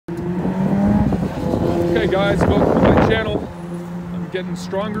Okay guys, welcome to my channel. I'm getting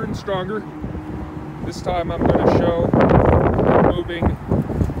stronger and stronger. This time I'm going to show moving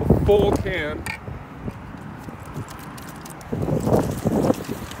a full can.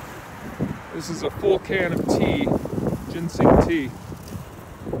 This is a full can of tea, ginseng tea.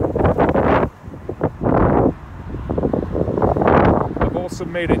 I've also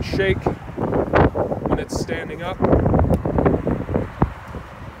made it shake when it's standing up.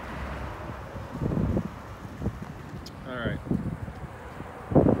 Alright.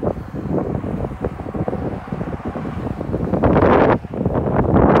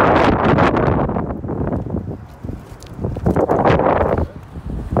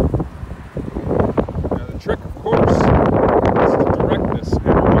 Now the trick, of course, is to direct this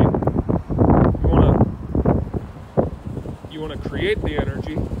energy. You want to create the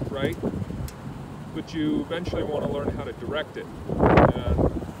energy, right? But you eventually want to learn how to direct it.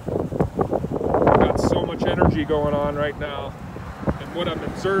 And I've got so much energy going on right now, and what I'm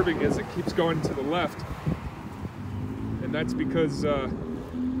observing is it keeps going to the left, and that's because here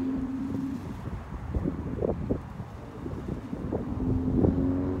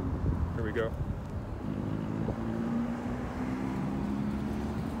we go.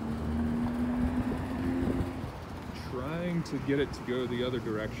 Trying to get it to go the other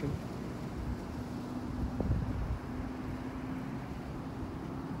direction.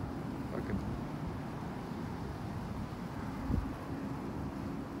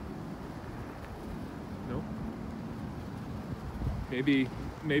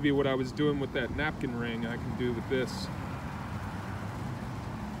 Maybe what I was doing with that napkin ring I can do with this.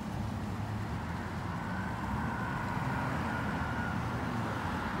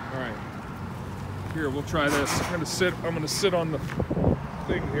 Alright. Here, we'll try this. I'm gonna sit on the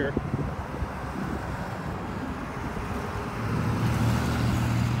thing here.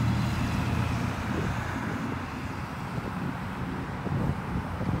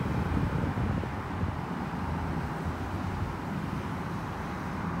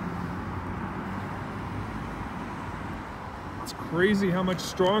 Crazy how much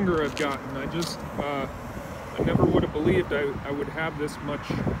stronger I've gotten. I never would have believed I would have this much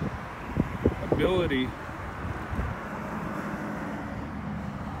ability.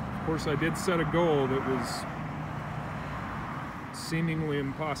 Of course, I did set a goal that was seemingly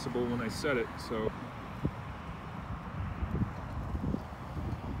impossible when I set it, so.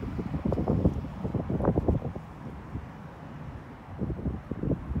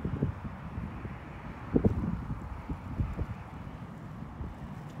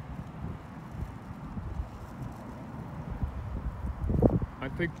 I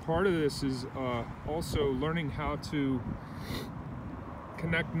think part of this is also learning how to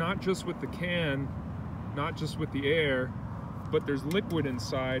connect not just with the can, not just with the air, but there's liquid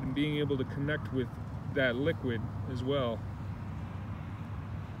inside, and being able to connect with that liquid as well.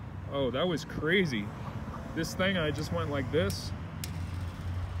 Oh, that was crazy. This thing, I just went like this.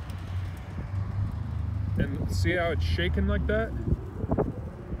 And see how it's shaking like that?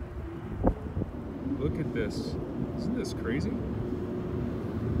 Look at this. Isn't this crazy?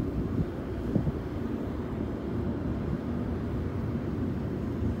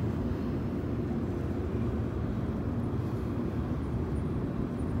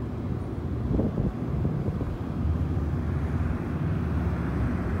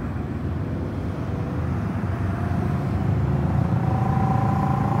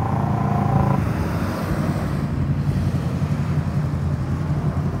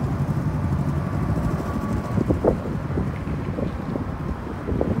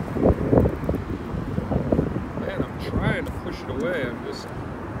 Away. I'm just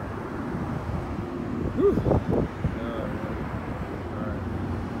whew. Alright.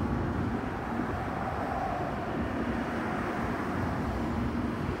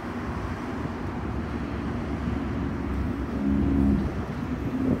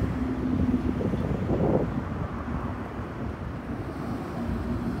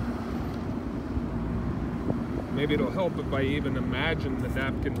 Maybe it'll help if I even imagine the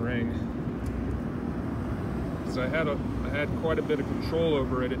napkin ring, because I had quite a bit of control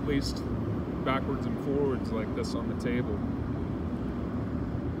over it, at least backwards and forwards like this on the table.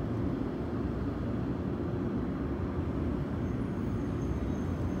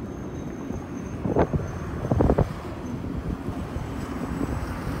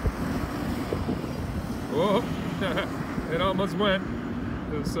 Whoa, it almost went.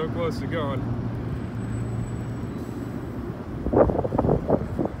 It was so close to going.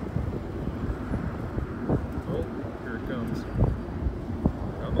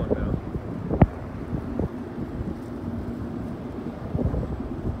 Come on now.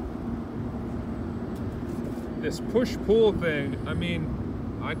 this push-pull thing, I mean,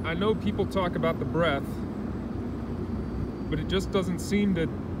 I know people talk about the breath, but it just doesn't seem to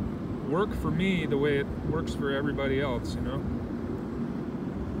work for me the way it works for everybody else, you know?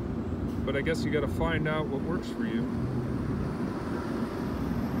 But I guess you gotta find out what works for you.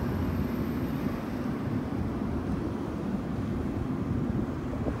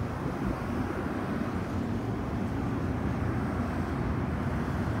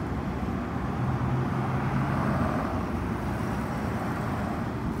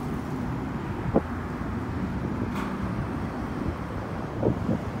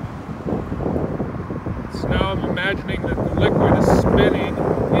 Now I'm imagining that the liquid is spinning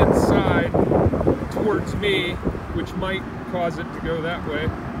inside towards me, which might cause it to go that way.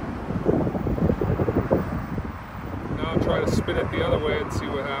 Now I'll try to spin it the other way and see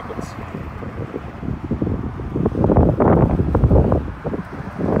what happens.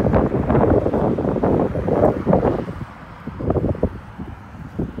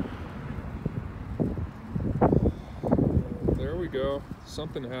 There we go.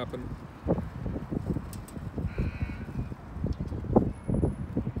 Something happened.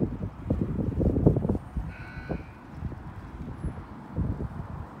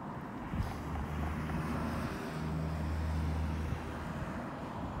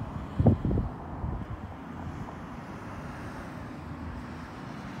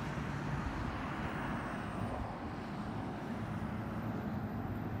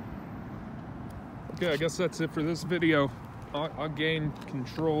 Okay, I guess that's it for this video. I'll gain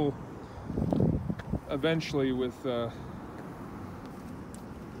control eventually with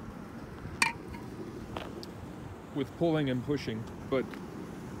pulling and pushing, but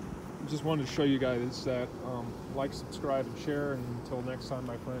just wanted to show you guys that. Like, subscribe, and share, and until next time,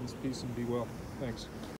 my friends, peace and be well. Thanks.